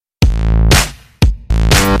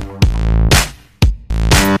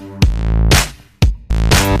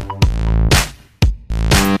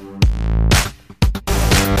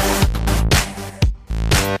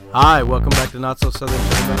Hi, welcome back to Not So Southern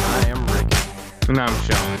Gentlemen. I am Rick. And I'm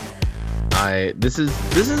Sean. This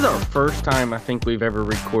is our first time I think we've ever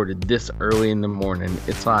recorded this early in the morning.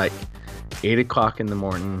 It's like 8 o'clock in the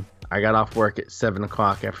morning. I got off work at 7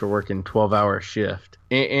 o'clock after working 12-hour shift.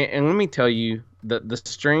 And let me tell you, the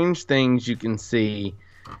strange things you can see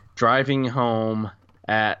driving home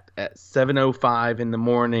at 7:05 in the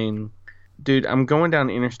morning. Dude, I'm going down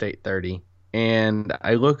Interstate 30, and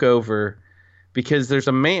I look over because there's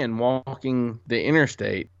a man walking the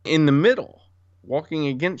interstate in the middle, walking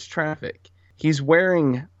against traffic. He's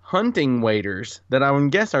wearing hunting waders that I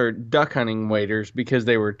would guess are duck hunting waders because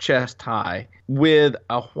they were chest high, with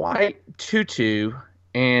a white tutu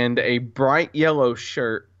and a bright yellow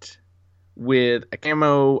shirt with a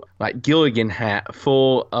camo like Gilligan hat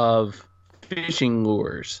full of fishing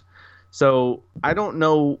lures. So I don't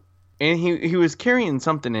know, and he was carrying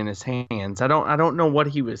something in his hands. I don't know what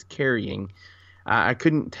he was carrying. I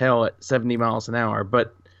couldn't tell at 70 miles an hour,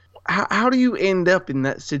 but how do you end up in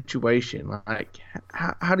that situation? Like,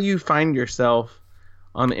 how do you find yourself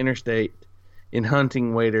on the interstate in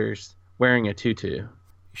hunting waders wearing a tutu? You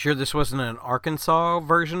sure this wasn't an Arkansas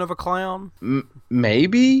version of a clown?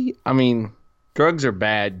 Maybe. I mean, drugs are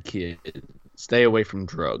bad, kid. Stay away from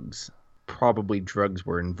drugs. Probably drugs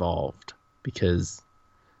were involved because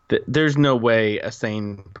there's no way a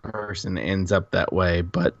sane person ends up that way,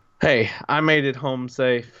 but hey, I made it home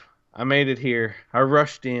safe. I made it here. I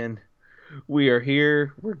rushed in. We are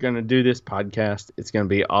here. We're going to do this podcast. It's going to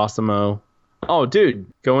be awesome-o. Oh, dude,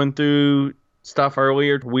 going through stuff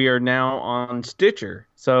earlier, we are now on Stitcher.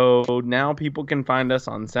 So now people can find us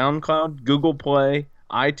on SoundCloud, Google Play,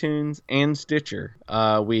 iTunes, and Stitcher.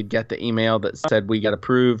 We'd get the email that said we got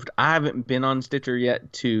approved. I haven't been on Stitcher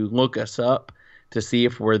yet to look us up to see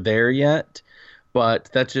if we're there yet. But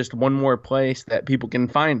that's just one more place that people can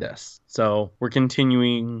find us. So we're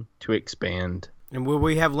continuing to expand. And will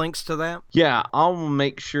we have links to that? Yeah, I'll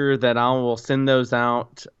make sure that I will send those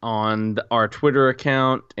out on our Twitter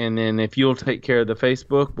account. And then if you'll take care of the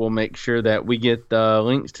Facebook, we'll make sure that we get the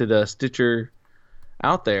links to the Stitcher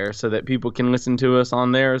out there so that people can listen to us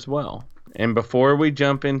on there as well. And before we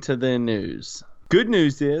jump into the news, good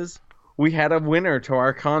news is we had a winner to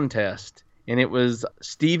our contest. And it was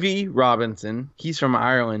Stevie Robinson. He's from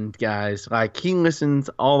Ireland, guys. Like, he listens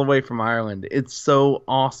all the way from Ireland. It's so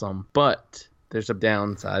awesome. But there's a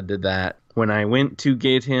downside to that. When I went to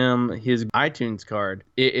get him his iTunes card,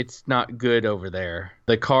 it's not good over there.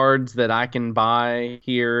 The cards that I can buy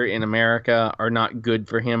here in America are not good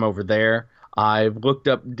for him over there. I've looked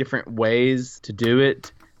up different ways to do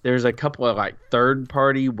it. There's a couple of like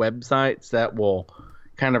third-party websites that will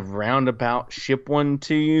kind of roundabout ship one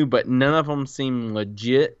to you, but none of them seem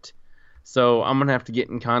legit. So I'm gonna have to get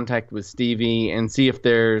in contact with Stevie and see if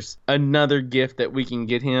there's another gift that we can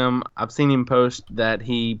get him. I've seen him post that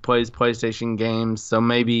he plays PlayStation games, so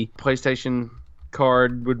maybe PlayStation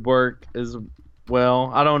card would work as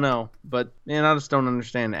well. I don't know, but man, I just don't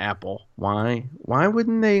understand Apple. Why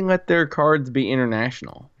wouldn't they let their cards be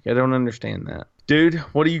international? I don't understand that. Dude,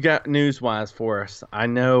 what do you got news-wise for us? I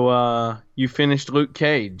know you finished Luke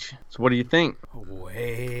Cage, so what do you think?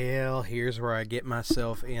 Well, here's where I get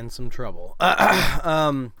myself in some trouble.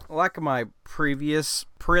 Like my previous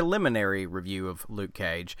preliminary review of Luke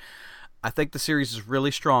Cage, I think the series is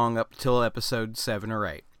really strong up till episode 7 or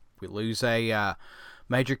 8. We lose a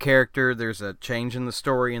major character, there's a change in the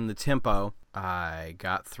story and the tempo. I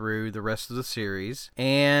got through the rest of the series,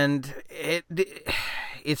 and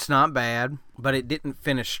it's not bad, but it didn't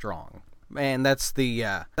finish strong. And that's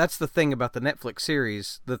the thing about the Netflix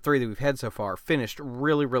series. The 3 that we've had so far finished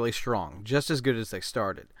really, really strong, just as good as they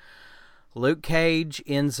started. Luke Cage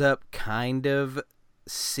ends up kind of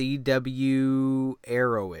CW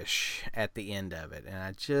Arrow-ish at the end of it, and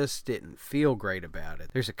I just didn't feel great about it.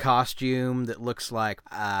 There's a costume that looks like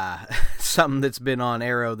something that's been on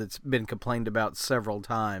Arrow that's been complained about several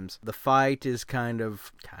times. The fight is kind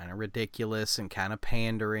of ridiculous and kind of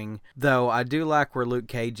pandering, though I do like where Luke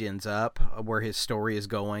Cage ends up, where his story is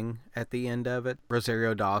going at the end of it.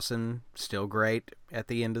 Rosario Dawson, still great at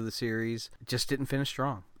the end of the series. It just didn't finish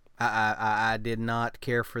strong. I did not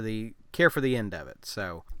care for the end of it.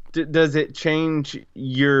 So does it change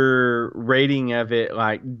your rating of it?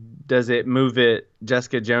 Like, does it move it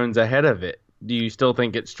Jessica Jones ahead of it? Do you still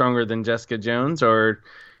think it's stronger than Jessica Jones, or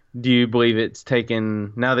do you believe it's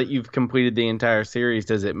taken, now that you've completed the entire series,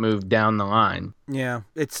 does it move down the line? Yeah,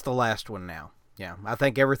 it's the last one now. Yeah, I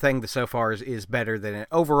think everything so far is better than it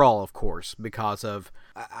overall, of course, because of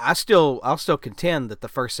I'll still contend that the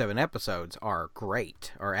first 7 episodes are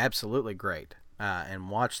great, are absolutely great. and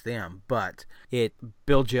watch them, but it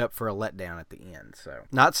builds you up for a letdown at the end. So,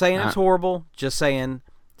 not saying it's horrible, just saying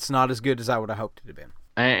it's not as good as I would have hoped it to have been.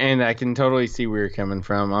 And I can totally see where you're coming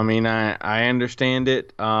from. I mean, I understand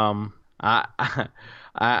it. I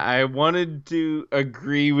wanted to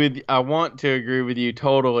agree with. I want to agree with you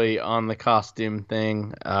totally on the costume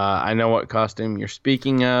thing. I know what costume you're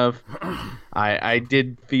speaking of. I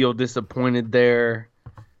did feel disappointed there,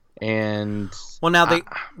 and well, now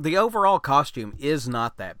the overall costume is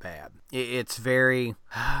not that bad. It's very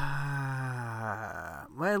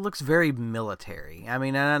well, it looks very military. I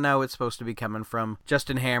mean, I know it's supposed to be coming from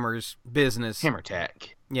Justin Hammer's business. Hammertech.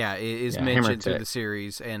 Yeah, it is mentioned through the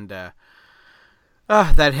series, and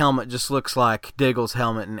that helmet just looks like Diggle's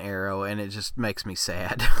helmet in Arrow, and it just makes me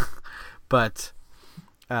sad. But,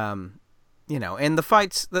 and the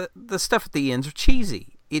fights, the stuff at the ends are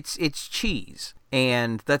cheesy. It's cheese,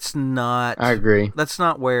 and that's not. I agree. That's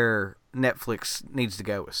not where Netflix needs to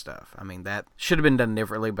go with stuff. I mean, that should have been done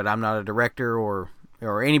differently, but I'm not a director or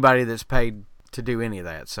anybody that's paid to do any of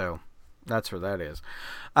that, so that's where that is.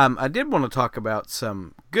 I did want to talk about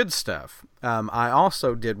some good stuff. I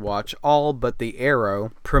also did watch all but the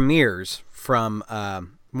Arrow premieres from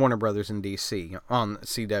Warner Brothers in DC on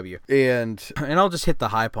CW, and I'll just hit the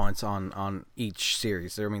high points on each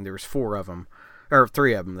series. There was 4 of them. Or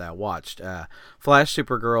 3 of them that I watched. Flash,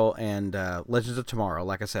 Supergirl, and Legends of Tomorrow.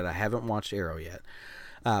 Like I said, I haven't watched Arrow yet.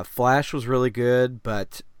 Flash was really good,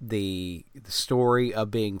 but the story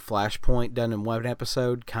of being Flashpoint done in 1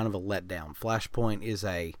 episode, kind of a letdown. Flashpoint is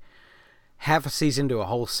a half a season to a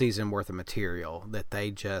whole season worth of material that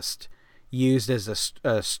they just used as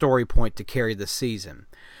a story point to carry the season.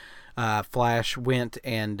 Flash went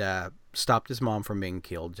and stopped his mom from being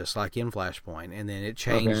killed, just like in Flashpoint, and then it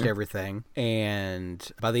changed everything. And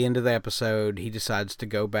by the end of the episode, he decides to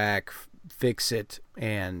go back, fix it,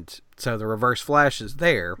 and so the Reverse Flash is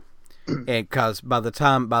there. And because by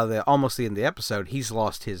almost the end of the episode, he's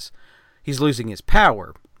losing his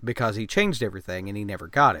power because he changed everything and he never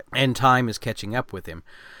got it, and time is catching up with him.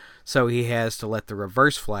 So he has to let the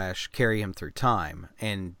Reverse Flash carry him through time.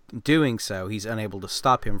 And doing so, he's unable to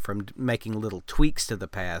stop him from making little tweaks to the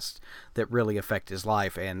past that really affect his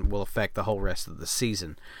life and will affect the whole rest of the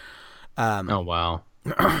season. Oh, wow.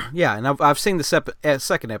 Yeah, and I've seen the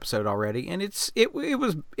second episode already, and it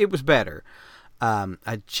was better.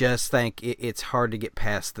 I just think it's hard to get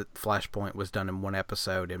past that Flashpoint was done in 1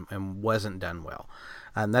 episode and wasn't done well.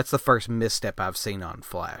 That's the first misstep I've seen on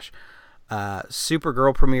Flash.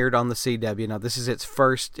 Supergirl premiered on the CW. Now, this is its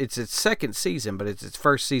second season, but it's its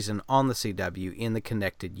first season on the CW in the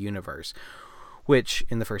connected universe, which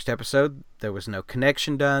in the first episode, there was no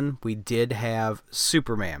connection done. We did have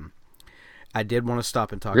Superman. I did want to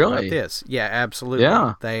stop and talk about this. Yeah, absolutely.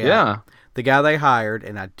 Yeah. The guy they hired,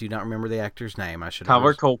 and I do not remember the actor's name. I should have.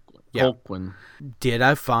 Tyler Colquhoun. Did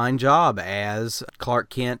a fine job as Clark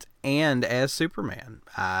Kent and as Superman.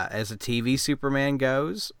 As a TV Superman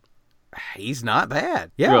goes, he's not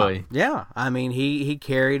bad. Yeah. Really? Yeah. I mean, he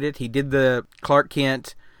carried it. He did the Clark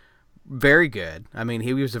Kent very good. I mean,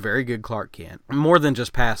 he was a very good Clark Kent. More than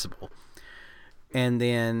just passable. And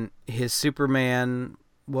then his Superman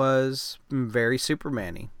was very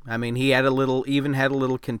Superman-y. I mean, he had a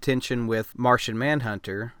little contention with Martian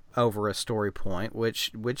Manhunter over a story point,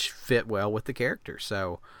 which fit well with the character.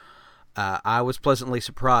 So I was pleasantly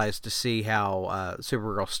surprised to see how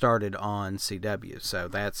Supergirl started on CW. So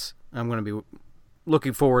I'm going to be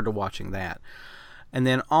looking forward to watching that. And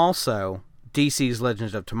then also, DC's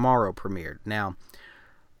Legends of Tomorrow premiered. Now,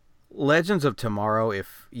 Legends of Tomorrow,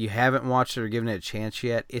 if you haven't watched it or given it a chance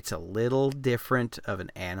yet, it's a little different of an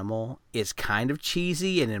animal. It's kind of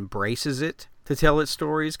cheesy and embraces it to tell its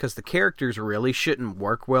stories, because the characters really shouldn't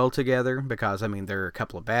work well together, because, I mean, there are a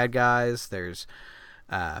couple of bad guys. There's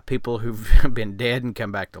people who've been dead and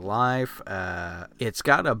come back to life. It's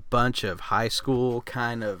got a bunch of high school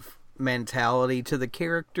kind of mentality to the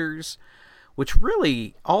characters, which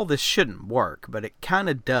really, all this shouldn't work, but it kind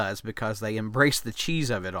of does because they embrace the cheese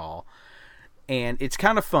of it all. And it's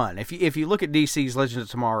kind of fun. If you look at DC's Legends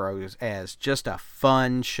of Tomorrow as just a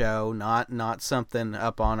fun show, not something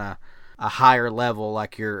up on a higher level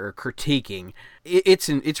like you're critiquing,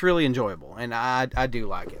 it's really enjoyable, and I do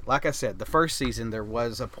like it. Like I said, the first season there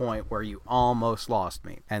was a point where you almost lost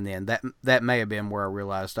me, and then that may have been where I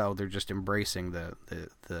realized, they're just embracing the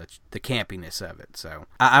campiness of it. So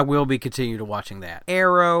I will be continuing to watching that.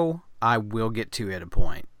 Arrow, I will get to at a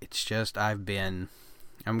point. It's just I'm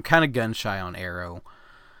kind of gun shy on Arrow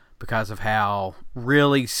because of how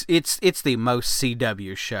really it's the most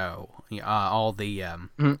CW show. All the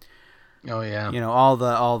Oh yeah. All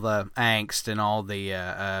the angst and all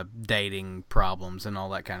the dating problems and all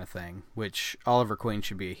that kind of thing. Which Oliver Queen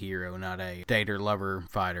should be a hero, not a dater, lover,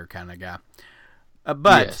 fighter kind of guy.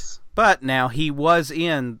 But now he was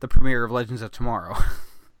in the premiere of Legends of Tomorrow.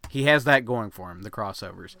 He has that going for him, the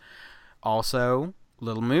crossovers. Also,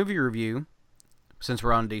 little movie review. Since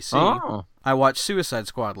we're on DC, I watched Suicide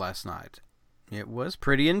Squad last night. It was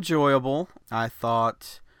pretty enjoyable. I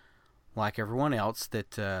thought, like everyone else,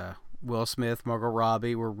 that Will Smith, Margot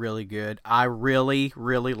Robbie were really good. I really,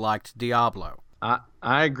 really liked Diablo.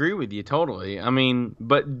 I agree with you totally. I mean,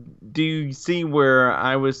 but do you see where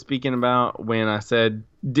I was speaking about when I said,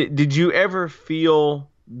 did you ever feel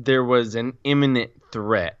there was an imminent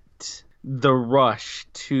threat? The rush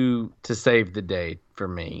to save the day for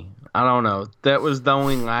me. I don't know. That was the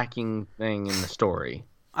only lacking thing in the story.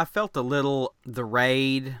 I felt a little the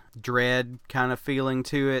Raid dread kind of feeling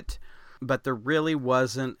to it, but there really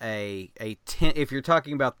wasn't if you're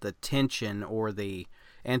talking about the tension or the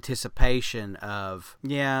anticipation of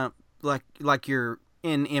like you're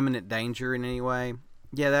in imminent danger in any way.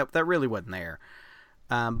 Yeah, that really wasn't there.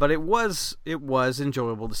 But it was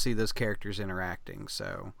enjoyable to see those characters interacting.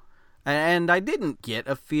 So, and I didn't get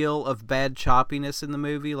a feel of bad choppiness in the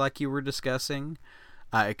movie like you were discussing.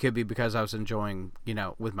 It could be because I was enjoying,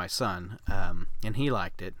 with my son, and he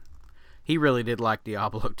liked it. He really did like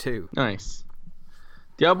Diablo too. Nice.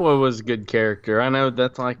 Diablo was a good character. I know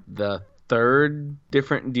that's like the third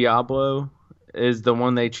different Diablo is the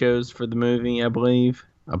one they chose for the movie, I believe.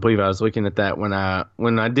 I was looking at that when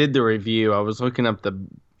I did the review. I was looking up the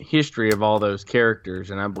history of all those characters,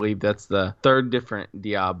 and I believe that's the third different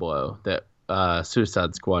Diablo that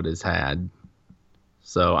Suicide Squad has had.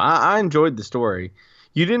 So I enjoyed the story.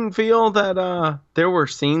 You didn't feel that there were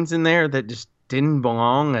scenes in there that just didn't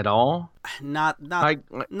belong at all? Not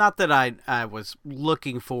that I was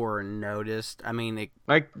looking for or noticed. I mean,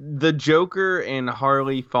 like the Joker and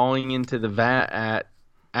Harley falling into the vat at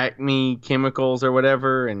Acme Chemicals or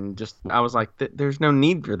whatever, and just I was like, there's no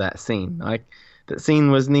need for that scene. Like that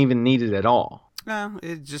scene wasn't even needed at all.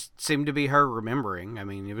 It just seemed to be her remembering. I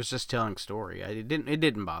mean, it was just telling story. It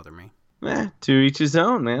didn't bother me. To each his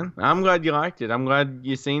own, man. I'm glad you liked it. I'm glad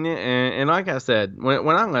you seen it. And like I said,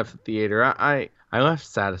 when I left the theater, I left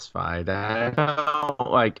satisfied. I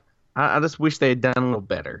felt like I just wish they had done a little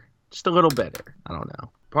better. Just a little better. I don't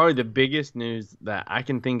know. Probably the biggest news that I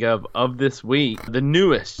can think of this week, the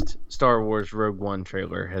newest Star Wars Rogue One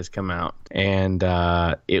trailer has come out. And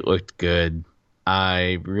it looked good.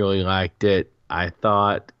 I really liked it. I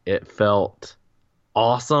thought it felt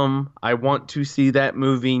awesome. I want to see that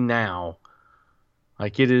movie now.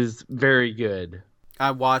 Like, it is very good.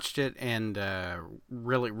 I watched it and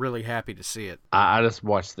really, really happy to see it. I just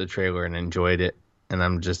watched the trailer and enjoyed it, and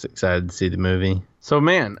I'm just excited to see the movie. So,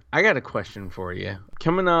 man, I got a question for you.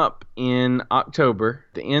 Coming up in October,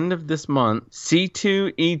 the end of this month,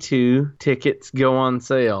 C2E2 tickets go on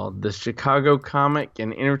sale. The Chicago Comic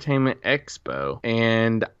and Entertainment Expo.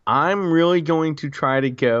 And I'm really going to try to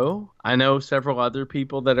go. I know several other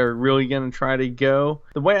people that are really going to try to go.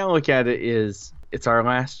 The way I look at it is it's our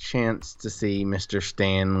last chance to see Mr.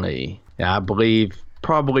 Stan Lee. I believe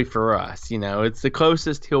probably for us, it's the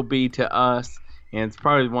closest he'll be to us. And it's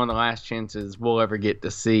probably one of the last chances we'll ever get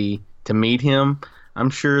to meet him. I'm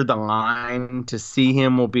sure the line to see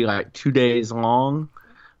him will be like 2 days long.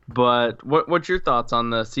 But what's your thoughts on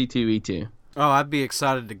the C2E2? Oh, I'd be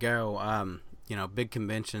excited to go. Big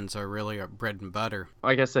conventions are really our bread and butter.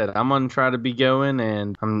 Like I said, I'm going to try to be going,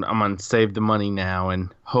 and I'm going to save the money now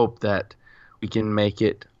and hope that we can make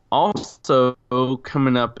it. Also,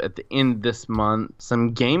 coming up at the end of this month,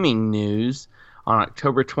 some gaming news. On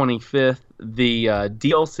October 25th, the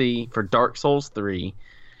DLC for Dark Souls 3,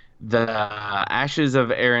 The Ashes of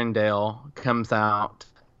Arendelle, comes out,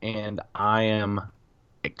 and I am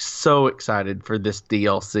so excited for this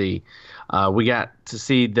DLC. We got to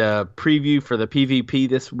see the preview for the PvP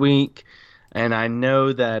this week, and I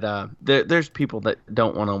know that there's people that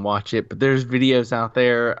don't want to watch it, but there's videos out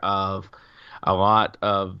there of a lot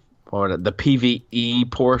of the PvE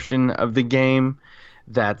portion of the game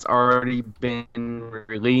that's already been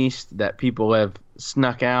released that people have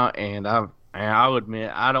snuck out, and I'll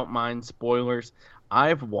admit I don't mind spoilers.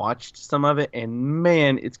 I've watched some of it, and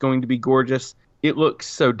man, it's going to be gorgeous. It looks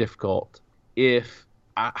so difficult.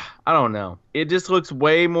 I don't know. It just looks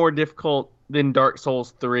way more difficult than Dark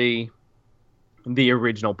Souls 3, the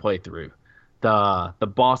original playthrough. The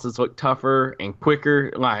bosses look tougher and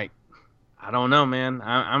quicker. Like, I don't know, man.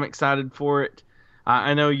 I'm excited for it.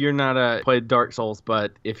 I know you're not played Dark Souls,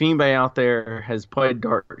 but if anybody out there has played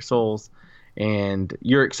Dark Souls and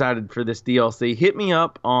you're excited for this DLC, hit me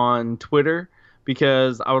up on Twitter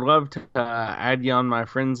because I would love to add you on my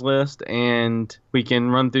friends list, and we can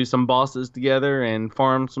run through some bosses together and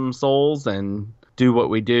farm some souls and do what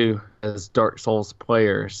we do as Dark Souls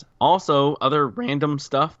players. Also, other random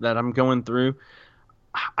stuff that I'm going through.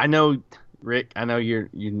 I know, Rick, I know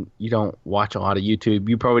you don't watch a lot of YouTube.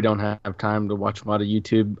 You probably don't have time to watch a lot of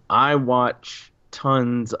YouTube. I watch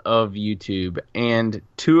tons of YouTube, and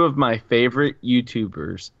two of my favorite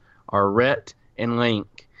YouTubers are Rhett and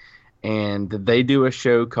Link, and they do a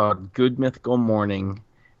show called Good Mythical Morning,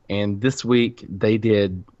 and this week they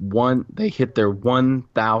hit their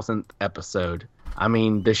 1000th episode. I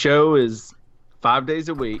mean, the show is 5 days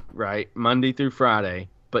a week, right? Monday through Friday,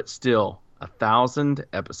 but still 1,000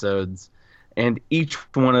 episodes, and each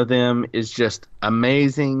one of them is just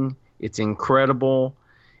amazing. It's incredible.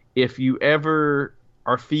 If you ever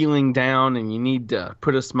are feeling down and you need to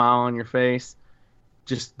put a smile on your face,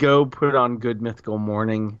 just go put on Good Mythical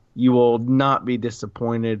Morning. You will not be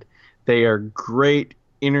disappointed. They are great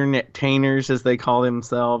internet-tainers, as they call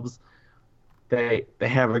themselves. They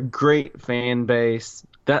have a great fan base.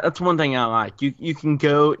 That's one thing I like. You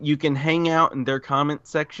can hang out in their comment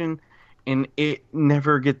section, and it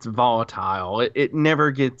never gets volatile. It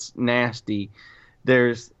never gets nasty.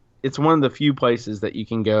 It's one of the few places that you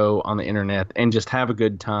can go on the internet and just have a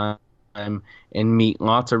good time and meet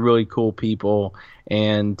lots of really cool people.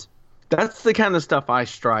 And that's the kind of stuff I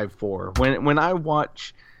strive for. When I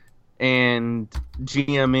watch and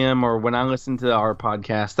GMM, or when I listen to our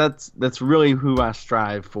podcast, that's really who I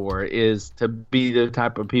strive for, is to be the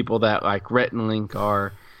type of people that like Rhett and Link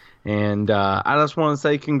are. And I just want to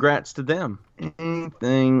say congrats to them.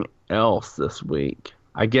 Anything else this week?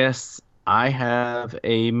 I guess I have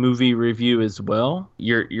a movie review as well.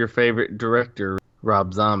 Your favorite director,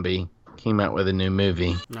 Rob Zombie, came out with a new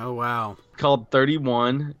movie. Oh, wow. Called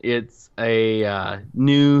 31. It's a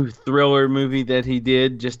new thriller movie that he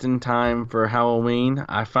did just in time for Halloween.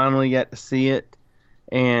 I finally got to see it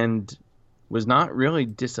and was not really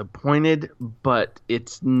disappointed, but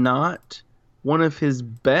it's not one of his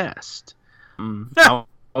best. I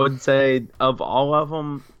would say of all of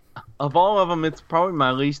them, it's probably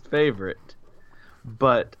my least favorite.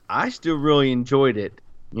 But I still really enjoyed it.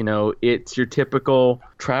 You know, it's your typical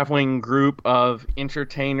traveling group of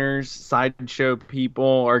entertainers, sideshow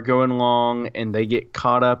people are going along, and they get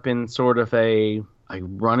caught up in sort of a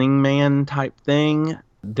Running Man type thing.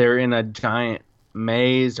 They're in a giant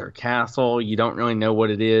maze or castle. You don't really know what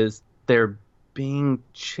it is. They're being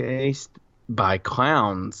chased by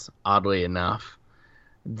clowns, oddly enough,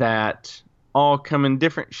 that all come in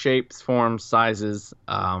different shapes, forms, sizes,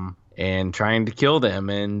 and trying to kill them.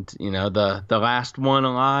 And, you know, the last one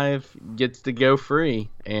alive gets to go free.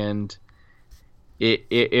 And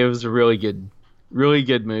it was a really good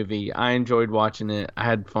movie. I enjoyed watching it. I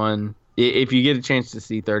had fun. If you get a chance to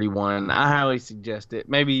see 31, I highly suggest it.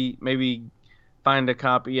 Maybe find a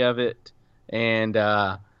copy of it and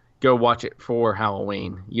go watch it for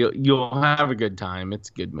Halloween. You'll have a good time. It's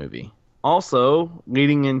a good movie. Also,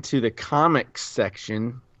 leading into the comics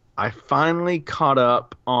section, I finally caught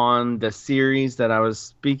up on the series that I was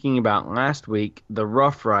speaking about last week, the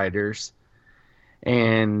Rough Riders,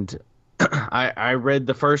 and I read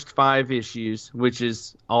the first 5 issues, which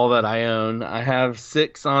is all that I own. I have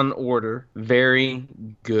 6 on order. Very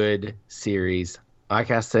good series.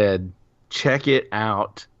 Like I said, check it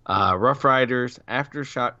out. Rough Riders,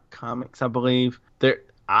 Aftershock Comics, I believe.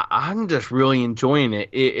 I'm just really enjoying it.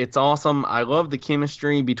 It's awesome. I love the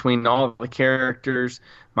chemistry between all the characters.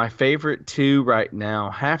 My favorite 2 right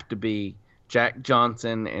now have to be Jack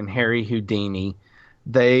Johnson and Harry Houdini.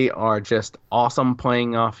 They are just awesome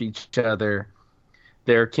playing off each other.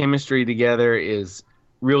 Their chemistry together is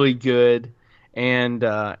really good. And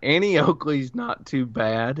Annie Oakley's not too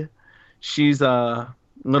bad. She's a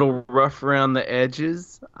little rough around the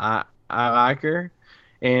edges. I like her.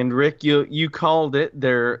 And Rick, you called it.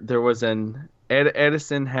 There was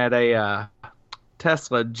Edison had a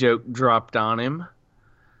Tesla joke dropped on him.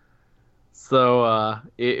 So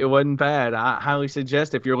it wasn't bad. I highly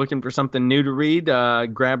suggest, if you're looking for something new to read,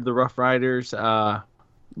 grab the Rough Riders.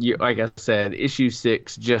 Like I said, issue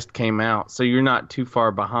 6 just came out, so you're not too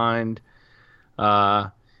far behind.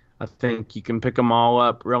 I think you can pick them all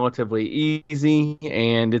up relatively easy,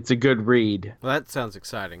 and it's a good read. Well, that sounds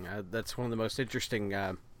exciting. That's one of the most interesting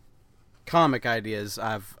comic ideas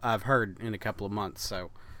I've heard in a couple of months,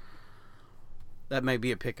 so that may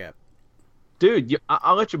be a pickup. Dude,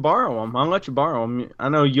 I'll let you borrow them. I'll let you borrow them. I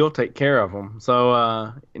know you'll take care of them.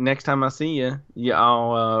 So next time I see you,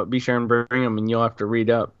 I'll be sure and bring them, and you'll have to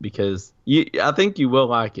read up because I think you will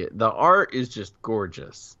like it. The art is just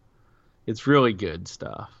gorgeous. It's really good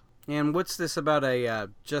stuff. And what's this about a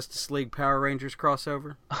Justice League Power Rangers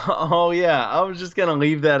crossover? Oh yeah, I was just gonna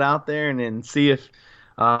leave that out there and then see if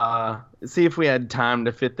we had time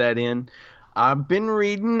to fit that in. I've been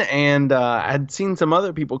reading, and I'd seen some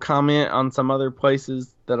other people comment on some other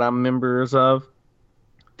places that I'm members of.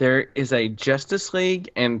 There is a Justice League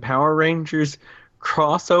and Power Rangers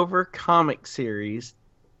crossover comic series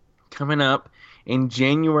coming up in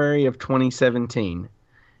January of 2017.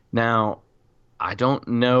 Now, I don't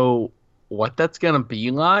know what that's going to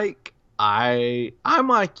be like. I'm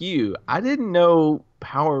like you. I didn't know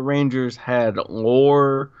Power Rangers had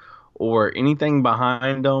lore or anything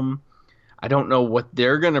behind them. I don't know what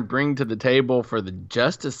they're going to bring to the table for the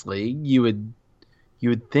Justice League. You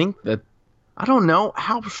would think that, I don't know,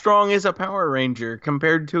 how strong is a Power Ranger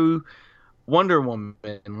compared to Wonder Woman?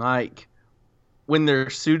 Like, when they're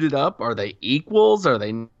suited up, are they equals? Are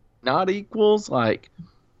they not equals? Like,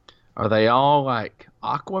 are they all like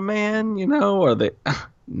Aquaman, you know? Are they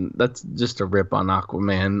that's just a rip on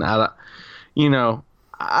Aquaman. I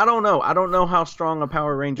don't know. I don't know how strong a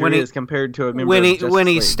Power Ranger is compared to a member of Justice when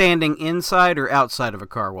he's League. standing inside or outside of a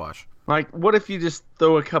car wash. Like, what if you just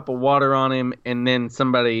throw a cup of water on him and then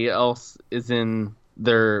somebody else is in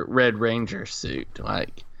their Red Ranger suit?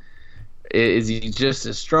 Like, is he just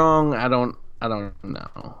as strong? I don't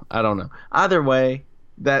know. Either way,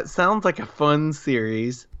 that sounds like a fun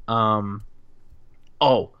series.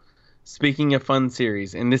 Speaking of fun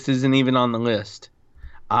series, and this isn't even on the list,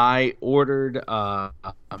 I ordered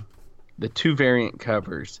the 2 variant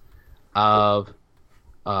covers of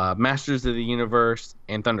Masters of the Universe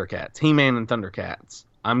and Thundercats, He-Man and Thundercats.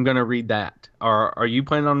 I'm gonna read that. Are you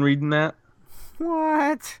planning on reading that?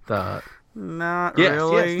 What? Not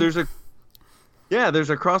really. Yes. There's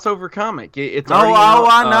a crossover comic. It's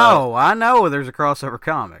I know. There's a crossover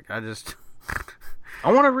comic.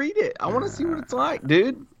 I want to read it. I want to see what it's like,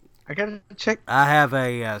 dude. I gotta check. I have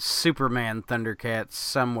a Superman Thundercats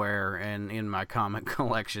somewhere in my comic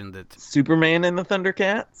collection. That Superman and the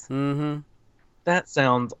Thundercats. Mm-hmm. That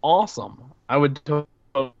sounds awesome. I would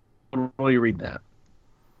totally read that.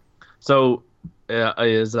 So,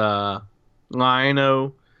 is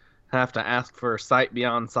Lion-O have to ask for sight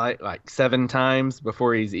beyond sight like 7 times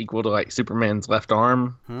before he's equal to like Superman's left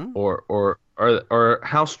arm, or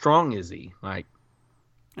how strong is he? Like,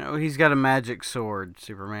 he's got a magic sword.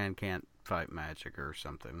 Superman can't fight magic or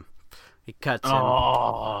something. He cuts him.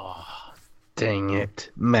 Oh, dang it,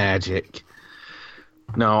 magic.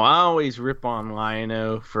 No, I always rip on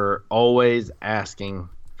Lion-O for always asking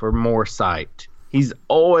for more sight. He's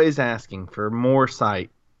always asking for more sight.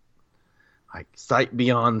 Like, sight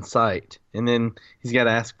beyond sight. And then he's got to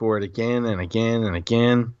ask for it again and again and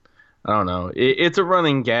again. I don't know. It's a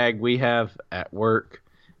running gag we have at work.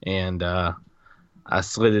 And I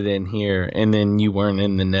slid it in here. And then you weren't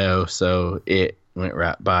in the know, so it went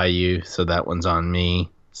right by you. So that one's on me.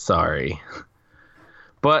 Sorry.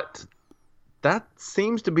 But that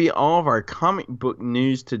seems to be all of our comic book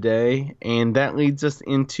news today. And that leads us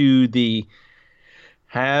into the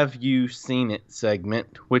Have You Seen It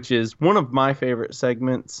segment, which is one of my favorite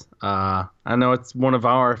segments. I know it's one of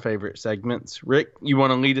our favorite segments. Rick, you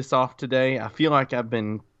want to lead us off today? I feel like I've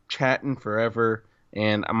been chatting forever,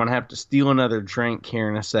 and I'm going to have to steal another drink here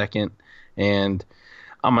in a second, and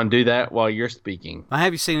I'm going to do that while you're speaking.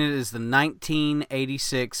 Have You Seen It is the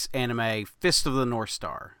 1986 anime Fist of the North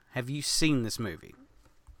Star. Have you seen this movie?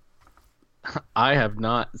 I have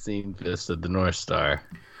not seen Fist of the North Star.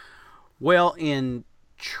 Well, in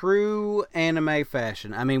true anime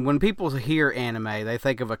fashion, I mean, when people hear anime, they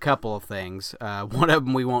think of a couple of things. One of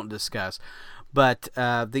them we won't discuss. But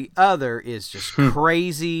the other is just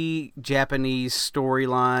crazy Japanese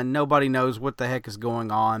storyline. Nobody knows what the heck is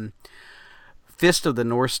going on. Fist of the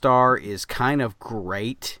North Star is kind of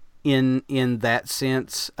great in that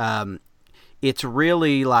sense. It's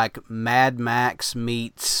really like Mad Max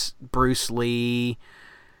meets Bruce Lee,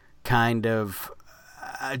 kind of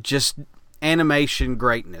just animation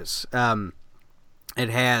greatness. It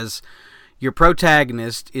has, your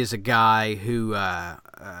protagonist is a guy who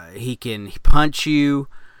he can punch you,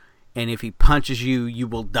 and if he punches you, you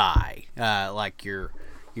will die. Like your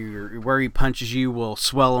where he punches you will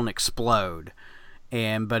swell and explode.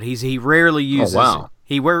 But he rarely uses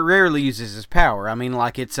rarely uses his power. I mean,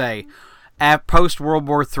 like, it's a post World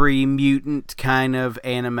War III mutant kind of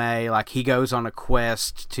anime. Like, he goes on a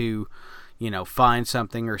quest to, find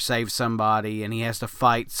something or save somebody, and he has to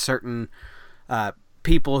fight certain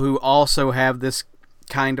people who also have this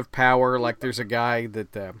kind of power. Like there's a guy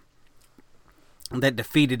that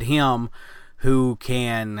defeated him who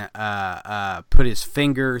can put his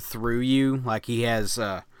finger through you. Like he has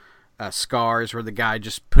scars where the guy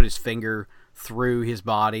just put his finger through his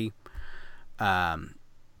body. There's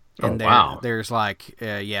like,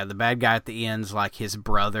 the bad guy at the end's like his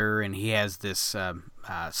brother, and he has this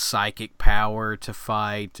psychic power to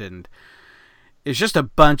fight, and it's just a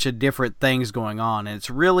bunch of different things going on, and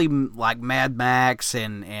it's really like Mad Max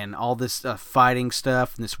and all this fighting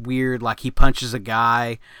stuff, and this weird, like he punches a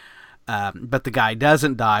guy, but the guy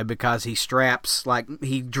doesn't die because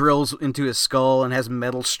he drills into his skull and has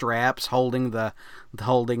metal straps holding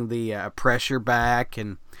the pressure back,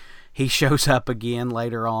 and he shows up again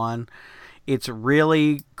later on. It's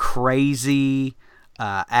really crazy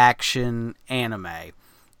action anime,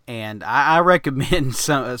 and I recommend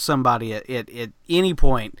somebody at any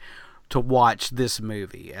point to watch this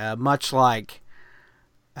movie. Much like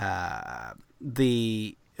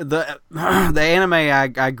the anime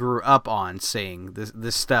I grew up on seeing,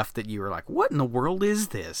 this stuff that you were like, what in the world is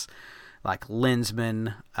this? Like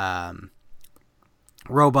Lensman,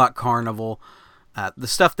 Robot Carnival. The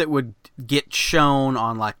stuff that would get shown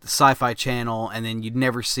on like the Sci-Fi Channel and then you'd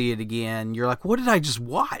never see it again. You're like, what did I just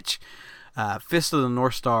watch? Fist of the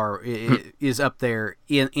North Star is up there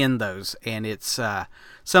in those, and it's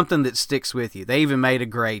something that sticks with you. They even made a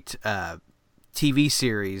great TV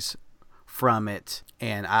series from it,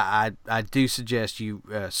 and I do suggest you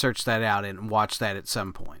search that out and watch that at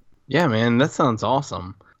some point. Yeah, man, that sounds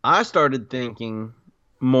awesome. I started thinking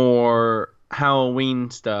more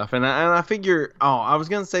Halloween stuff, and I figure, I was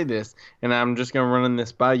gonna say this, and I'm just gonna run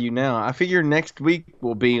this by you now. I figure next week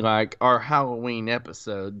will be like our Halloween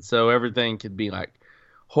episode, so everything could be like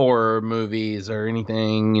horror movies or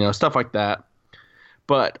anything, stuff like that.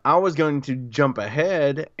 But I was going to jump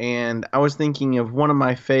ahead, and I was thinking of one of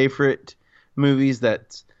my favorite movies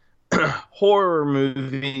that's horror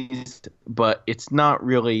movies, but it's not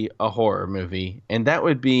really a horror movie, and that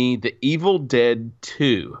would be The Evil Dead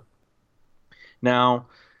 2. Now,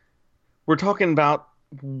 we're talking about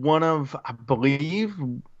one of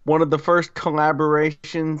the first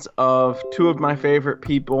collaborations of two of my favorite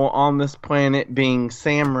people on this planet, being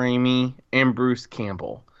Sam Raimi and Bruce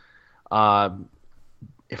Campbell.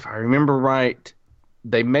 If I remember right,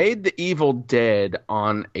 they made The Evil Dead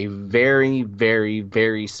on a very, very,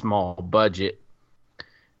 very small budget.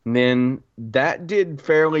 And then that did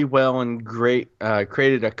fairly well and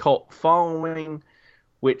created a cult following,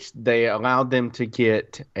 which they allowed them to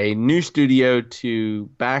get a new studio to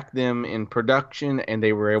back them in production, and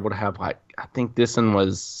they were able to have, I think this one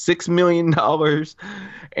was $6 million,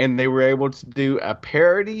 and they were able to do a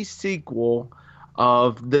parody sequel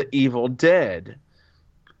of The Evil Dead.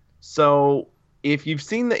 So if you've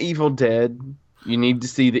seen The Evil Dead, you need to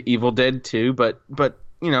see The Evil Dead 2, but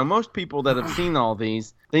most people that have seen all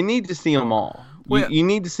these, they need to see them all. Well, you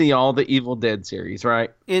need to see all the Evil Dead series,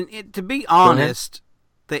 right? And to be honest,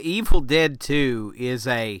 The Evil Dead 2 is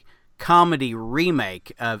a comedy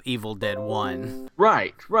remake of Evil Dead 1.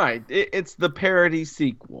 Right. It's the parody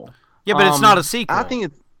sequel. Yeah, but it's not a sequel. I think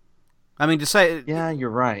it's... to say... Yeah, you're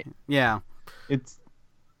right. Yeah. It's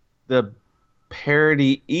the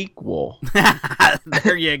parody equal.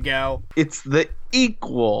 There you go. It's the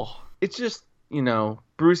equal. It's just,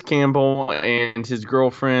 Bruce Campbell and his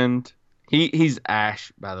girlfriend. He's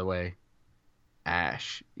Ash, by the way.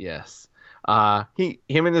 Ash, yes.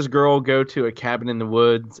 Him and his girl go to a cabin in the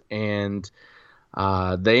woods, and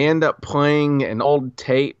they end up playing an old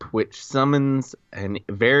tape which summons a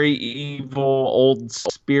very evil old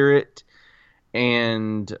spirit,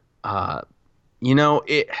 and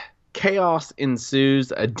chaos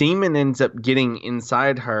ensues. A demon ends up getting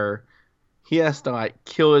inside her. He has to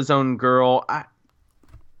kill his own girl.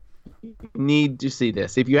 You need to see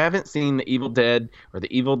this. If you haven't seen The Evil Dead or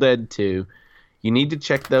The Evil Dead 2, you need to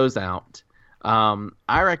check those out.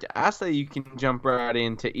 I say you can jump right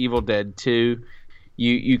into Evil Dead 2.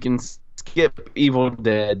 You can skip Evil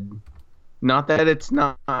Dead. Not that it's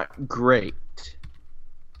not great,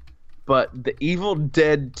 but The Evil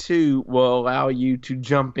Dead 2 will allow you to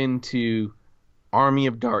jump into Army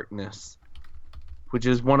of Darkness, which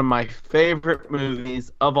is one of my favorite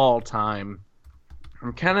movies of all time.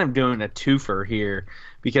 I'm kind of doing a twofer here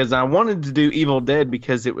because I wanted to do Evil Dead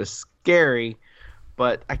because it was scary,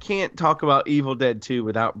 but I can't talk about Evil Dead 2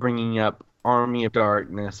 without bringing up Army of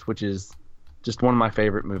Darkness, which is just one of my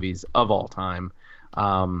favorite movies of all time.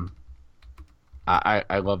 I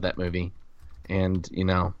love that movie. And,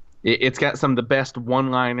 it's got some of the best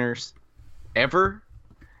one-liners ever,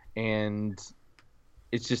 and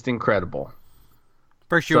it's just incredible.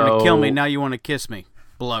 First you want to kill me, now you want to kiss me.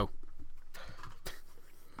 Blow.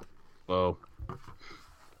 Whoa.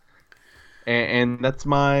 And that's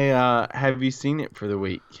my have you seen it for the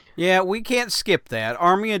week? Yeah, we can't skip that.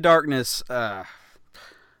 Army of Darkness.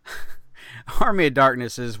 Army of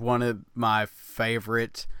Darkness is one of my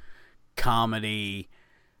favorite comedy.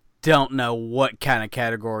 Don't know what kind of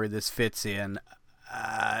category this fits in.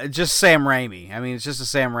 Just Sam Raimi. I mean, it's just a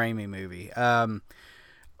Sam Raimi movie.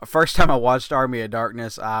 First time I watched Army of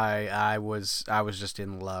Darkness, I was just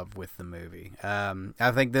in love with the movie.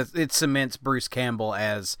 I think that it cements Bruce Campbell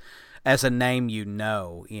as a name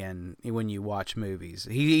when you watch movies.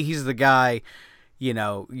 He's the guy,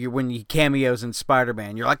 when he cameos in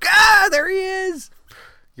Spider-Man, you're like, there he is.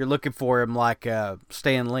 You're looking for him like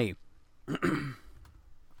Stan Lee.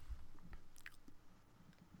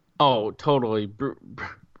 Oh, totally.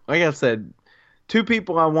 Like I said, two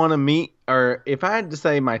people I want to meet, or if I had to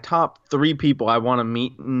say my top 3 people I want to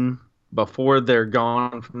meet before they're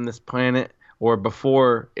gone from this planet, or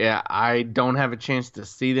before I don't have a chance to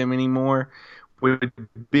see them anymore, would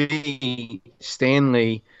be Stan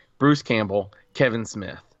Lee, Bruce Campbell, Kevin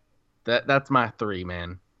Smith. That's my 3,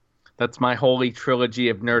 man. That's my holy trilogy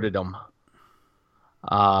of nerddom.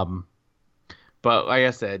 But like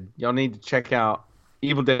I said, y'all need to check out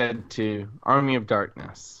Evil Dead 2, Army of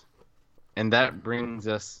Darkness. And that brings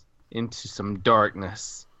us into some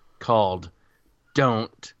darkness called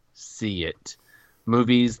Don't See It.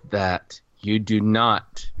 Movies that you do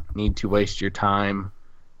not need to waste your time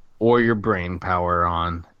or your brain power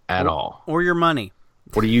on at all. Or your money.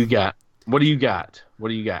 What do you got? What do you got?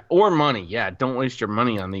 Or money. Yeah, don't waste your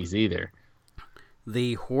money on these either.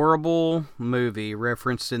 The horrible movie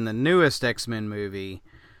referenced in the newest X-Men movie,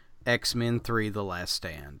 X-Men 3: The Last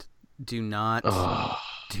Stand. Do not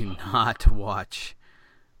watch.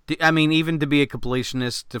 Even to be a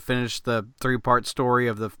completionist, to finish the 3-part story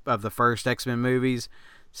of the first X-Men movies,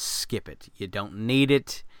 skip it. You don't need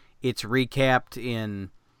it. It's recapped in...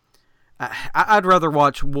 I'd rather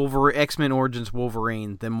watch X-Men Origins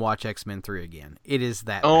Wolverine than watch X-Men 3 again. It is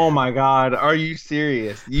that bad. My God. Are you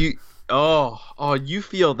serious? You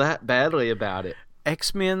feel that badly about it.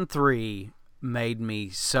 X-Men 3 made me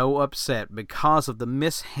so upset because of the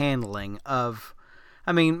mishandling of...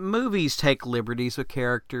 movies take liberties with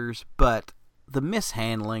characters, but the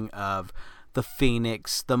mishandling of the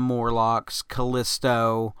Phoenix, the Morlocks,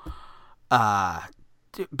 Callisto, the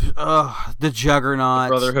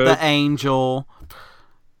Juggernaut, the Angel.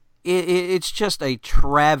 It's just a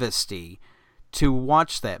travesty to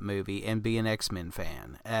watch that movie and be an X-Men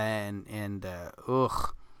fan.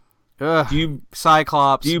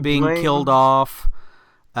 Cyclops being killed off.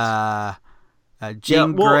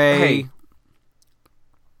 Jean Grey.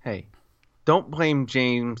 Hey, don't blame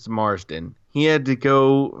James Marsden. He had to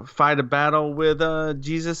go fight a battle with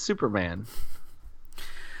Jesus Superman.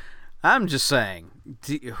 I'm just saying,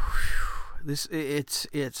 do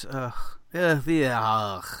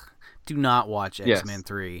not watch X-Men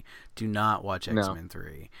 3. Do not watch X-Men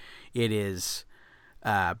 3. It is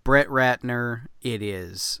Brett Ratner. It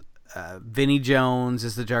is Vinnie Jones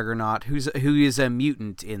is the Juggernaut, who is a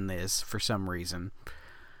mutant in this for some reason.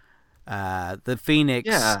 The Phoenix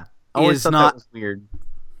is not... That was weird.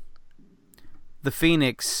 The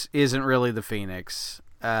Phoenix isn't really the Phoenix.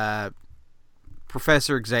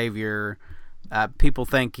 Professor Xavier, people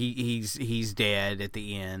think he's dead at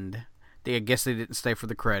the end. I guess they didn't stay for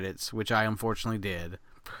the credits, which I unfortunately did,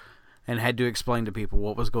 and had to explain to people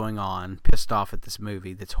what was going on. Pissed off at this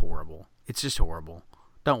movie that's horrible. It's just horrible.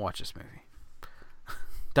 Don't watch this movie.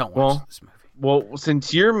 Don't watch this movie. Well,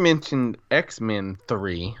 since you mentioned X-Men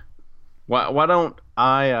 3, why don't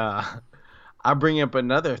I bring up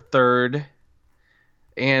another third?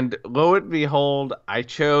 And lo and behold, I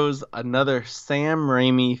chose another Sam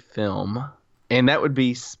Raimi film, and that would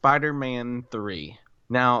be Spider-Man 3.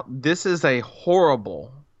 Now, this is a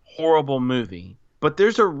horrible, horrible movie, but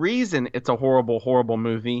there's a reason it's a horrible, horrible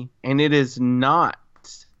movie, and it is not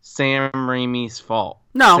Sam Raimi's fault.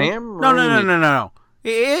 No.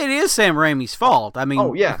 It is Sam Raimi's fault.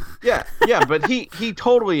 Oh yeah, but he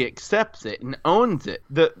totally accepts it and owns it.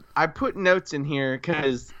 I put notes in here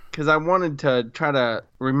because I wanted to try to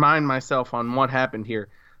remind myself on what happened here.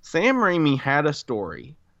 Sam Raimi had a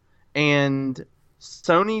story, and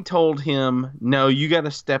Sony told him, "No, you got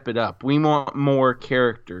to step it up. We want more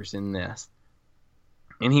characters in this."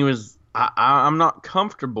 And he was, "I'm not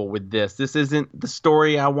comfortable with this. This isn't the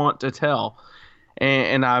story I want to tell."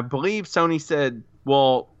 And I believe Sony said,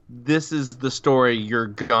 "Well, this is the story you're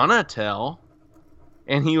gonna tell."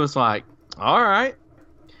 And he was like, "All right,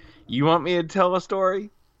 you want me to tell a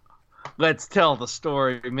story? Let's tell the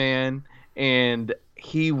story, man." And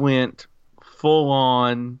he went full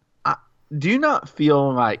on. Do you not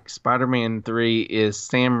feel like Spider-Man 3 is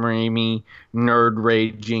Sam Raimi nerd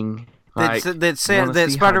raging? Like, that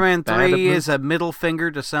Spider-Man 3 is a middle finger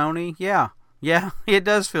to Sony? Yeah. Yeah, it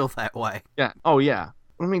does feel that way. Yeah. Oh, yeah.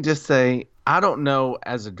 Let me just say, I don't know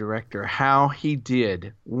as a director how he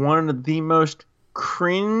did one of the most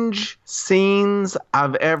cringe scenes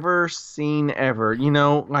I've ever seen ever. You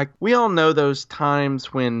know, like we all know those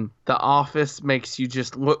times when The Office makes you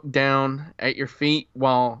just look down at your feet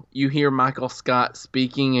while you hear Michael Scott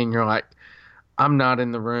speaking and you're like, I'm not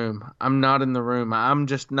in the room. I'm not in the room. I'm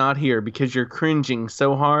just not here because you're cringing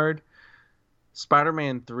so hard.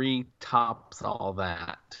 Spider-Man 3 tops all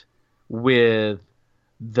that with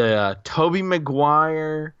the Tobey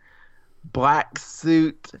Maguire black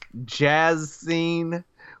suit jazz scene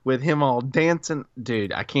with him all dancing.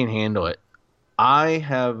 Dude, I can't handle it. I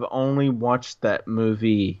have only watched that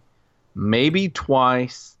movie maybe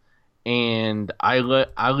twice, and I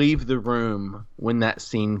leave the room when that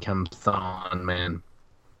scene comes on, man.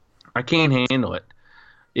 I can't handle it.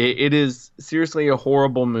 It is seriously a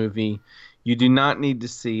horrible movie. You do not need to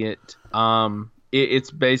see it.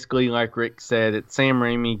 It's basically like Rick said. It's Sam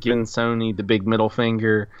Raimi giving Sony the big middle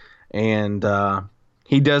finger, and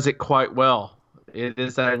he does it quite well. It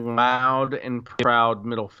is a loud and proud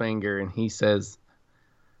middle finger, and he says,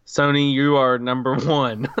 Sony, you are number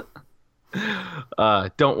one.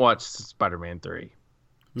 Don't watch Spider-Man 3.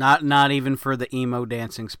 Not even for the emo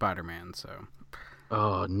dancing Spider-Man, so.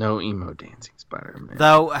 Oh, no emo dancing Spider-Man.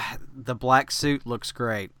 Though, the black suit looks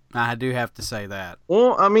great. I do have to say that.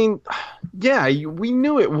 Well, I mean, yeah, we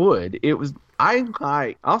knew it would.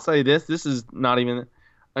 I'll say this is not even...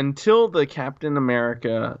 Until the Captain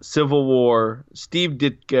America Civil War Steve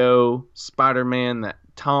Ditko Spider-Man that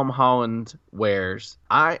Tom Holland wears,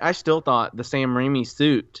 I still thought the Sam Raimi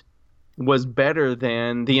suit was better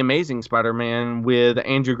than the Amazing Spider-Man with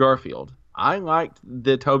Andrew Garfield. I liked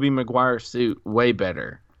the Tobey Maguire suit way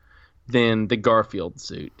better than the Garfield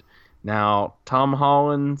suit. Now, Tom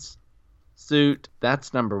Holland's suit,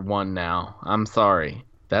 that's number one now. I'm sorry.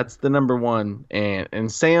 That's the number one, and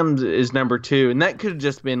Sam's is number two, and that could have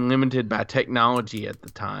just been limited by technology at the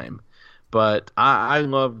time. But I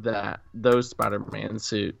love those Spider-Man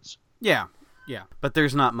suits. Yeah, but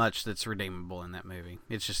there's not much that's redeemable in that movie.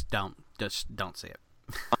 It's just don't see it.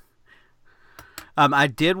 I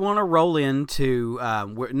did want to roll into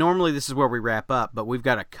normally this is where we wrap up, but we've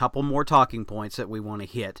got a couple more talking points that we want to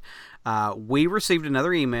hit. We received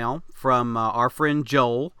another email from our friend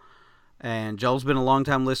Joel. And Joel's been a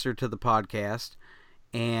long-time listener to the podcast,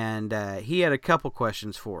 and he had a couple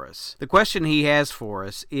questions for us. The question he has for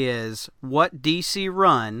us is, what DC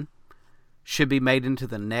run should be made into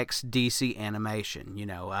the next DC animation? You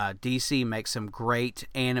know, DC makes some great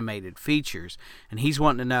animated features, and he's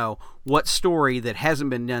wanting to know what story that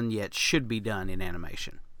hasn't been done yet should be done in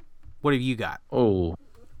animation. What have you got? Oh,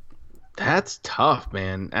 that's tough,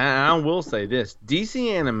 man. And I will say this.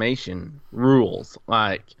 DC animation rules.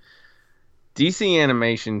 Like... DC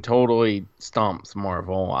animation totally stomps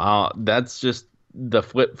Marvel. That's just the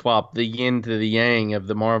flip-flop, the yin to the yang of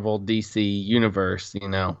the Marvel DC universe, you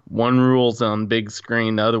know. One rules on big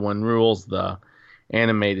screen, the other one rules the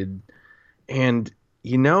animated. And,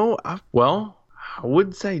 you know, I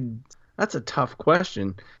would say that's a tough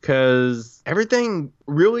question because everything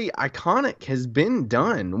really iconic has been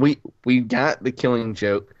done. We got The Killing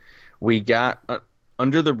Joke. We got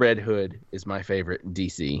Under the Red Hood is my favorite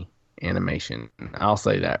DC animation. I'll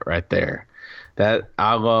say that right there. That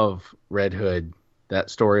I love Red Hood. That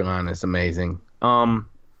storyline is amazing.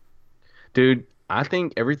 Dude, I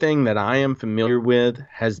think everything that I am familiar with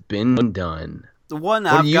has been done. The one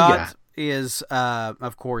I've got is,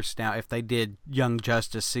 of course, now if they did Young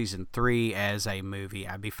Justice Season 3 as a movie,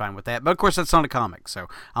 I'd be fine with that. But of course, that's not a comic, so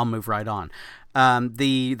I'll move right on.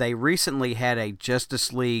 They recently had a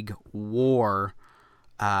Justice League War,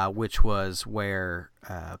 which was where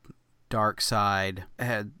Darkseid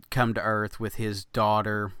had come to Earth with his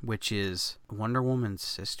daughter, which is Wonder Woman's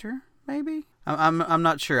sister, maybe? I'm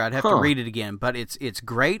not sure. I'd have to read it again, but it's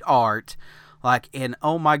great art. Like, and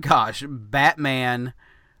oh my gosh, Batman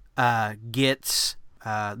gets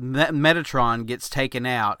Metatron gets taken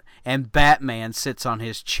out, and Batman sits on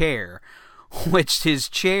his chair, which his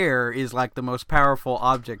chair is like the most powerful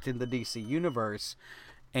object in the DC universe.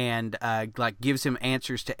 And like gives him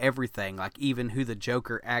answers to everything, like even who the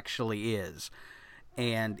Joker actually is,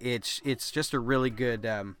 and it's just a really good,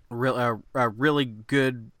 really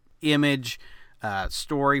good image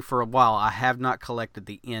story. For a while, I have not collected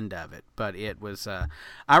the end of it, but it was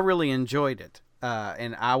I really enjoyed it,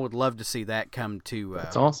 and I would love to see that come to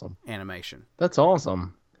That's awesome. animation. That's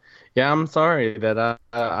awesome. Yeah, I'm sorry that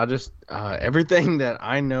I just everything that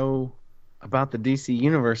I know about the DC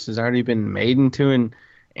universe has already been made into an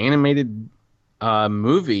animated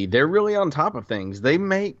movie. They're really on top of things. They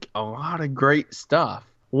make a lot of great stuff.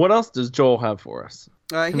 What else does Joel have for us?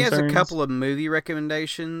 He has a couple of movie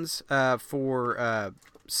recommendations for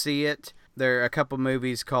See It. There are a couple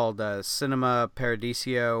movies called Cinema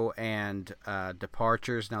Paradiso and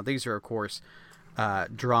Departures. Now, these are, of course,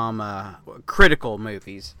 drama, critical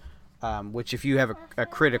movies, which if you have a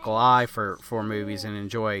critical eye for movies and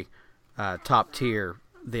enjoy top tier,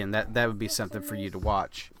 then that would be something for you to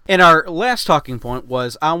watch. And our last talking point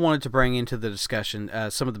was I wanted to bring into the discussion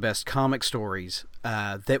some of the best comic stories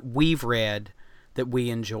that we've read that we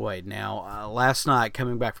enjoyed. Now, last night,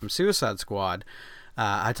 coming back from Suicide Squad,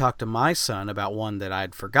 I talked to my son about one that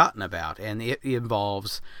I'd forgotten about, and it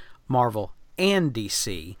involves Marvel and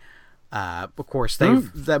DC. Of course,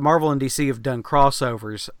 that Marvel and DC have done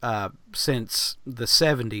crossovers since the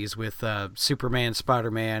 70s with Superman,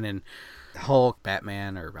 Spider-Man, and Hulk,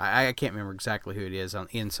 Batman, or I can't remember exactly who it is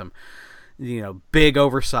in some big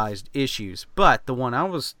oversized issues. But the one I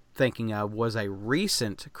was thinking of was a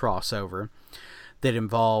recent crossover that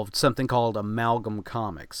involved something called Amalgam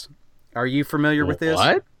Comics. Are you familiar with this?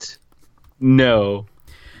 What? No.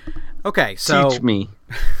 Okay, so teach me.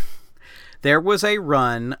 There was a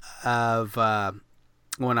run of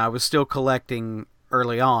when I was still collecting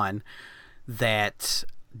early on that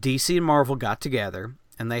DC and Marvel got together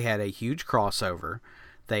and they had a huge crossover.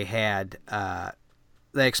 They had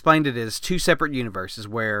they explained it as two separate universes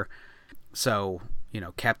where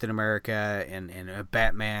Captain America and a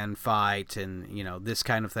Batman fight and this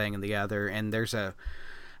kind of thing and the other, and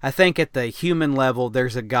I think at the human level,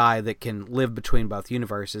 there's a guy that can live between both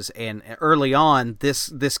universes. And early on,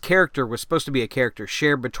 this character was supposed to be a character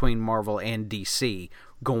shared between Marvel and DC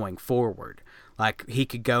going forward. Like, he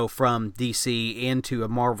could go from DC into a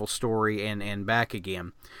Marvel story and back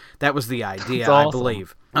again. That was the idea, awesome. I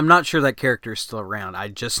believe. I'm not sure that character is still around. I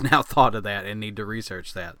just now thought of that and need to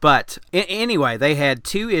research that. But anyway, they had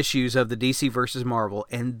 2 issues of the DC versus Marvel,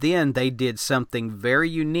 and then they did something very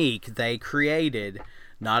unique. They created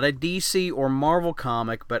not a DC or Marvel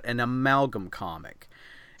comic, but an amalgam comic.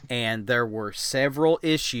 And there were several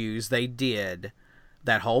issues they did.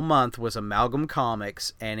 That whole month was Amalgam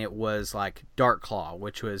Comics, and it was like Dark Claw,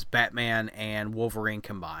 which was Batman and Wolverine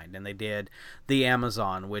combined. And they did The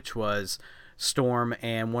Amazon, which was Storm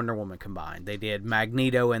and Wonder Woman combined. They did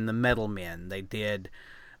Magneto and the Metal Men. They did...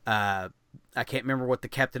 I can't remember what the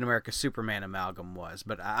Captain America Superman amalgam was,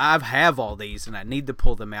 but I have all these and I need to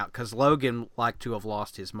pull them out because Logan liked to have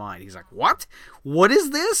lost his mind. He's like, "What? What is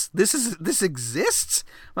this? This exists?"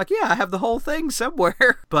 I'm like, "Yeah, I have the whole thing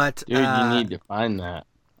somewhere." But dude, you need to find that.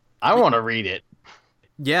 I want to read it.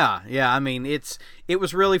 Yeah. I mean, it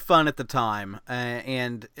was really fun at the time,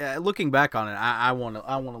 and looking back on it, I want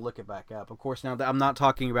to look it back up. Of course, now I'm not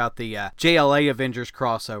talking about the JLA Avengers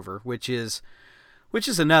crossover, which is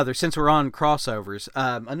another, since we're on crossovers,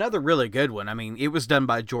 another really good one. I mean, it was done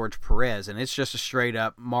by George Perez, and it's just a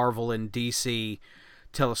straight-up Marvel and DC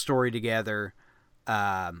tell a story together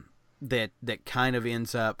that kind of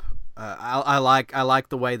ends up... I like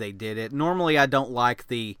the way they did it. Normally, I don't like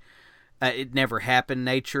the it never happened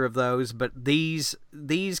nature of those, but these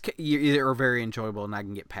are very enjoyable, and I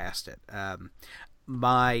can get past it.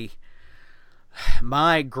 My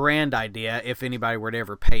grand idea, if anybody were to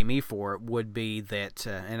ever pay me for it, would be that,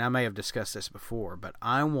 and I may have discussed this before, but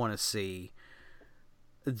I want to see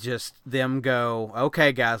just them go,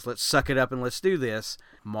 "Okay, guys, let's suck it up and let's do this."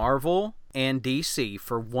 Marvel and DC,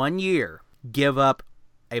 for 1 year, give up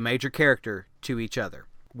a major character to each other,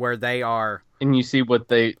 where they are... And you see what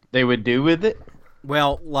they would do with it?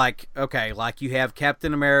 Well, like you have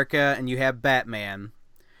Captain America and you have Batman...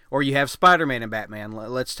 Or you have Spider-Man and Batman.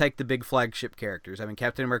 Let's take the big flagship characters. I mean,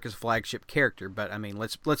 Captain America's a flagship character, but I mean,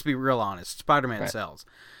 let's be real honest. Spider-Man sells.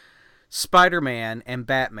 Spider-Man and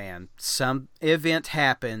Batman, some event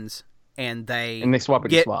happens and they swap.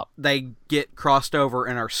 They get crossed over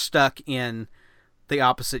and are stuck in the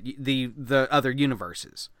opposite, the other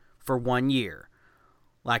universes for 1 year.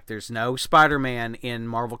 Like, there's no Spider-Man in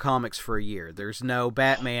Marvel Comics for a year. There's no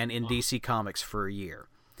Batman in DC Comics for a year.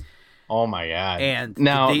 Oh my God! And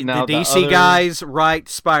now the DC guys write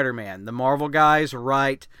Spider-Man. The Marvel guys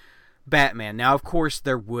write Batman. Now, of course,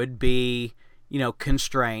 there would be,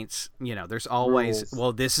 constraints. There's always rules.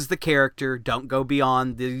 Well, this is the character. Don't go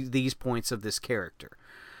beyond these points of this character.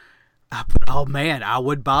 But, oh man, I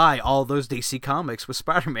would buy all those DC comics with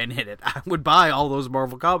Spider-Man in it. I would buy all those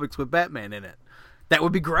Marvel comics with Batman in it. That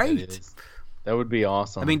would be great. That would be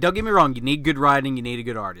awesome. I mean, don't get me wrong. You need good writing. You need a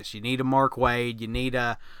good artist. You need a Mark Waid. You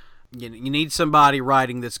need somebody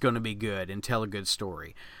writing that's going to be good and tell a good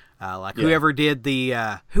story. Whoever did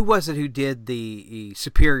who was it who did the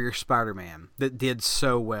Superior Spider-Man that did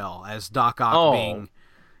so well as Doc Ock being...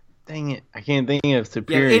 Dang it. I can't think of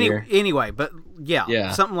Superior. Yeah, anyway, but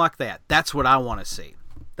yeah, something like that. That's what I want to see.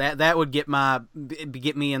 That would get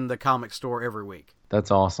me in the comic store every week.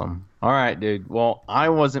 That's awesome. All right, dude. Well, I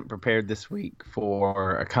wasn't prepared this week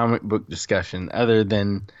for a comic book discussion other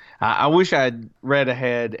than I wish I'd read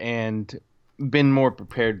ahead and been more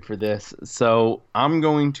prepared for this. So I'm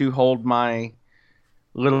going to hold my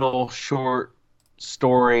little short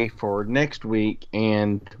story for next week,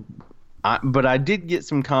 but I did get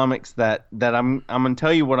some comics that I'm going to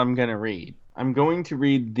tell you what I'm going to read. I'm going to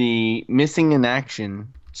read the Missing in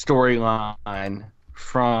Action storyline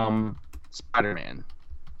from Spider-Man.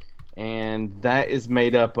 And that is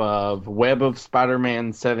made up of Web of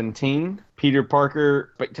Spider-Man 17, Peter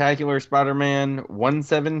Parker Spectacular Spider-Man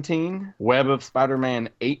 117, Web of Spider-Man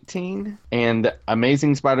 18, and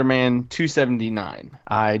Amazing Spider-Man 279.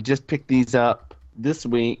 I just picked these up this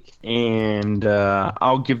week, and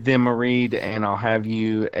I'll give them a read, and I'll have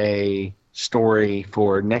you a story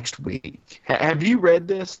for next week. Have you read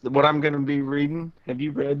this, what I'm going to be reading? Have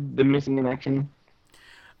you read the Missing in Action?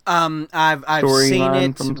 I've seen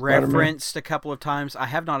it referenced a couple of times. I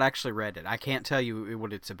have not actually read it. I can't tell you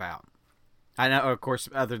what it's about. I know, of course,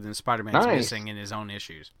 other than Spider-Man's missing in his own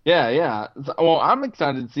issues. Yeah. Well, I'm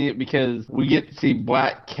excited to see it because we get to see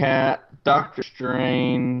Black Cat, Doctor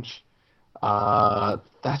Strange.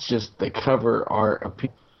 That's just the cover art of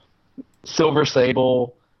Silver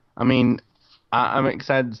Sable. I mean, I'm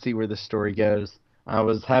excited to see where this story goes. I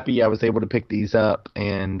was happy I was able to pick these up,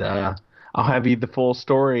 and I'll have you the full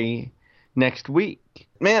story next week.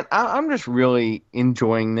 Man, I'm just really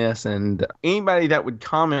enjoying this, and anybody that would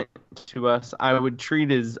comment to us, I would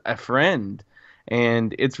treat as a friend,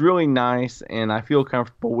 and it's really nice, and I feel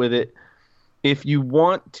comfortable with it. If you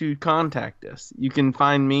want to contact us, you can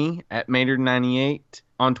find me at Maynard98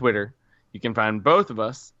 on Twitter. You can find both of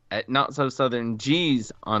us at Not So Southern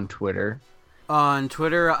G's on Twitter. On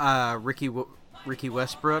Twitter, Ricky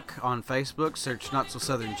Westbrook. On Facebook, search Not So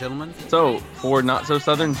Southern Gentleman. So, for Not So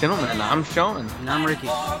Southern Gentleman, I'm Sean. And I'm Ricky.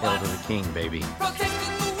 Hail to the King, baby.